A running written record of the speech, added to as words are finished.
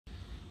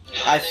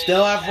I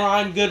still have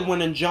Ron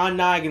Goodwin and John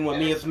Nigan with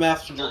me as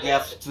messenger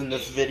guests in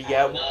this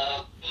video.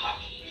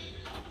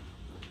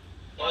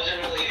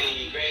 Wasn't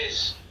really the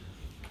greatest.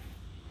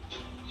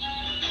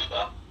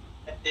 Well,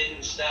 that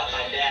didn't stop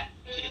my dad.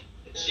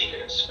 The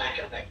secret of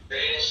smacking the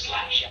greatest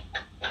slap shot.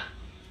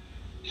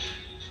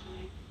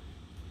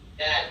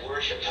 Dad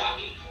worshipped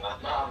hockey. My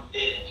mom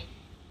didn't.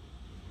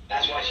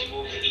 That's why she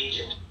moved to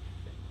Egypt.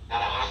 Had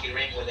a hockey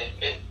rink within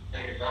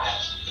 1,500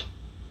 miles.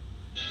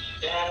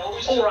 Dad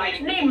always. All right,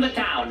 name the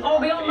town. I'll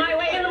be on my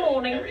way in the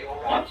morning.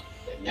 What?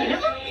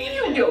 Nineveh?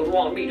 You don't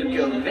want me to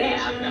go there.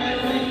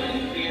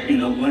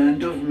 In a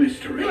land of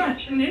mystery. What?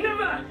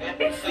 Nineveh?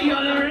 It's the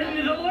other end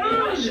of the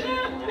world.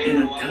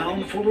 In a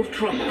town full of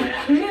trouble.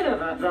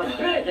 Nineveh, the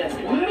biggest,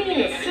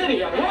 meanest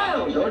city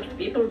around. Those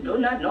people do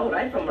not know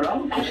right from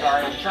wrong.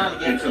 Sorry, I'm trying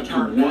to get It's to up to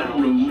turn one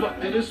down.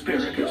 reluctant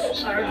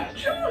asparagus.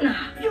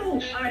 Arjuna,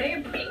 you are a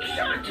big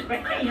shot,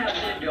 but I have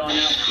lived on a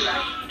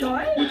flash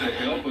toy. With the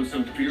help of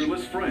some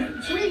fearless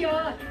friends. We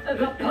are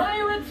the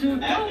pirates who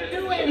don't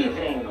do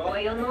anything. Oh,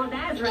 you know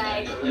that's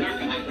right.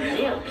 Nothing.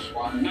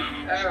 Zilch.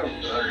 Nada.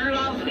 Oh,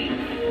 lovely.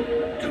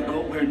 To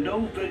go where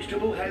no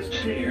vegetable has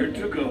dared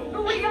to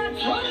go. We got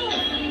trouble.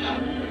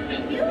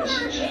 You're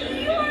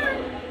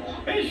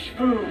fish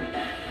food.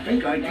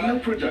 Big Idea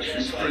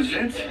Productions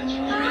presents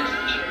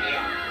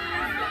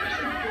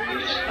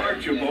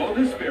Archibald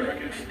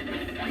Asparagus.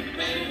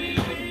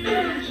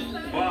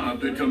 Bob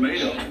the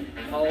Tomato.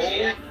 Oh,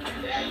 dear.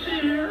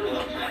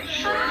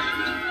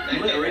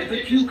 Larry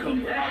the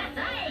Cucumber.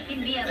 I can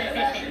be of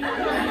assistance.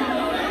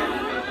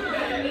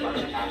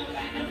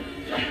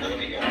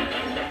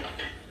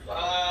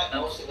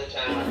 Most of the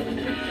time.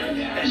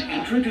 And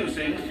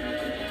introducing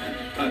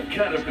a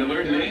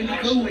caterpillar named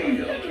Khalil.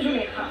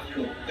 Usually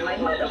cool. My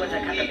mother was a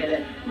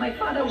caterpillar. My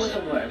father was a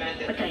worm.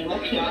 But I'm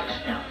okay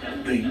now.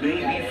 They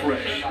may be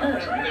fresh.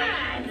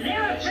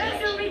 They're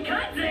freshly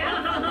cut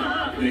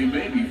there. They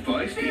may be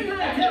feisty. Didn't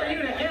I tell you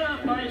to get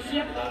off my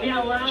ship, you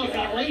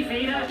lousy leaf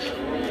eater?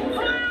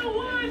 Fire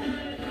one!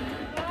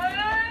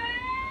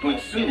 But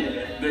soon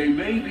they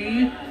may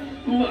be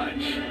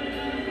lunch.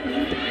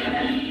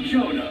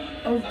 Jonah,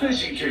 a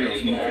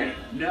VeggieTales movie,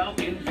 now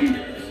in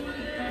theaters.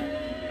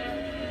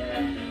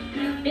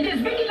 It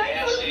is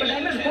VeggieTales, but I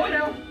must go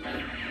now.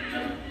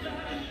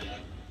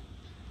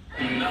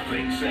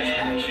 Nothing says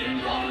action.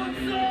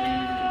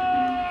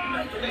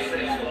 Nothing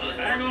says fun.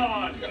 Hang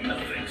on!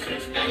 Nothing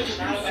says thrills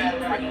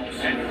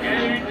and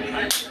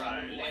gang.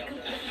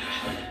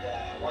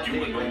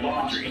 Doing the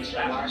laundry. If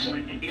Jason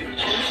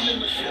and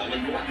Michelle are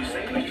going to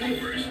save the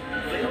universe,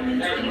 they'll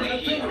need a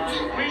thing or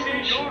two. We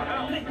need your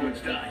help!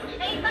 Penguin's time.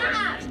 Hey,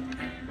 Bob!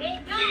 Hey,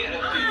 come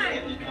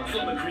on!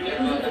 From the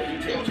creators of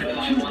VeggieTales come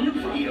 2 new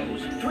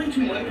videos. 3 to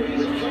 1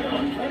 Penguins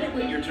on Planet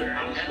Wait Your Turn.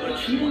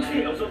 Achieving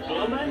Tales of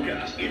Bulamanga.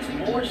 It's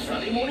more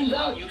Sunday morning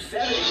value,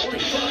 Saturday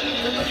morning fun.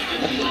 The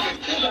studio's a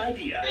big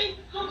idea.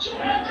 From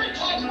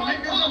the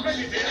makers of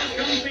VeggieTales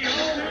comes the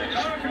all-new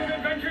cartoon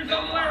adventures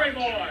of Larry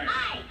Boy!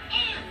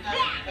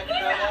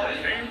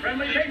 Same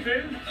friendly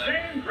faces,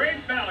 same great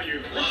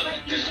value. Looks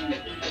like you've been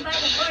defeated by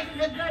the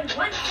forces of good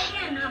once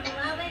again, Uncle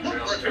Alvin.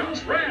 Look for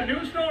 2 brand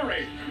new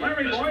stories.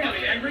 Larry Boy and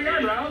the Angry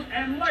Eyebrows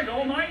and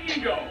Lego My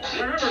Ego.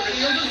 Wherever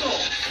videos are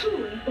sold.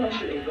 Soon,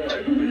 Bumbly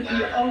Boy will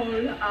be all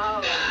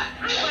ours.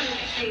 I wanted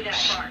to see that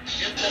part.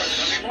 It's more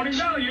Sunday morning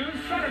values,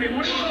 Saturday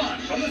morning fun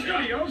from the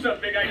studios of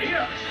Big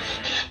Idea.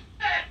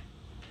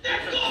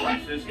 There's a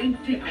crisis in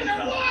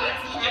Tingletown.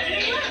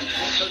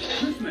 Because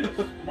Christmas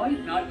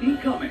might not be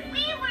coming.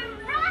 We were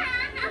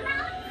wrong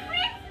about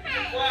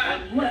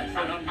Christmas. Unless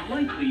an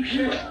unlikely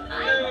hero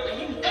I want an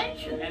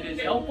invention. and his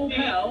helpful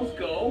pals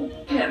go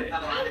get it. You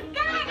got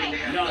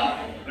it.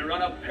 Now, they're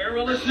on a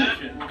perilous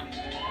mission.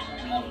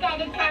 We've got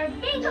to tell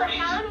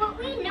Tingletown what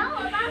we know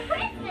about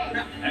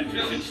Christmas. And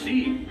to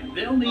succeed,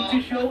 they'll need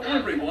to show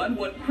everyone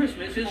what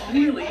Christmas is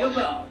really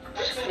about.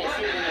 Christmas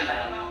isn't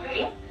about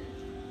gift.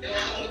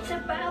 It's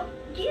about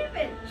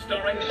giving.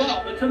 Starring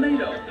Bob the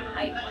Tomato,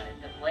 I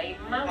wanted to play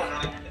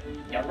mouse.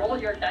 You roll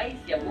your dice,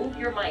 you move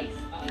your mice.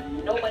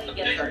 Nobody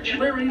gets hurt.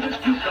 Larry the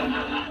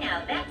Cucumber,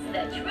 Now that's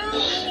the true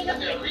meaning of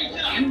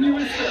Christmas. Junior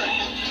Research,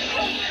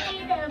 Hey,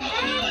 the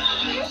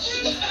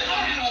best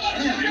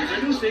and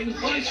introducing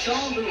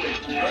Buzzsaw Louie,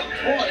 the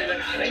toy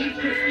that saves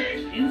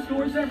Christmas. In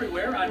stores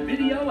everywhere on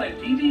video and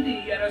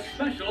DVD at a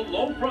special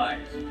low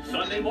price.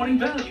 Sunday morning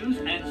values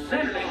and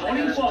Saturday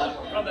morning fun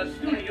from the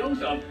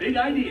studios of Big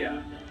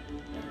Idea.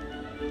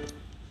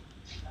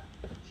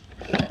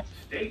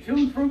 Stay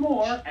tuned for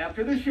more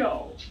after the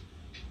show.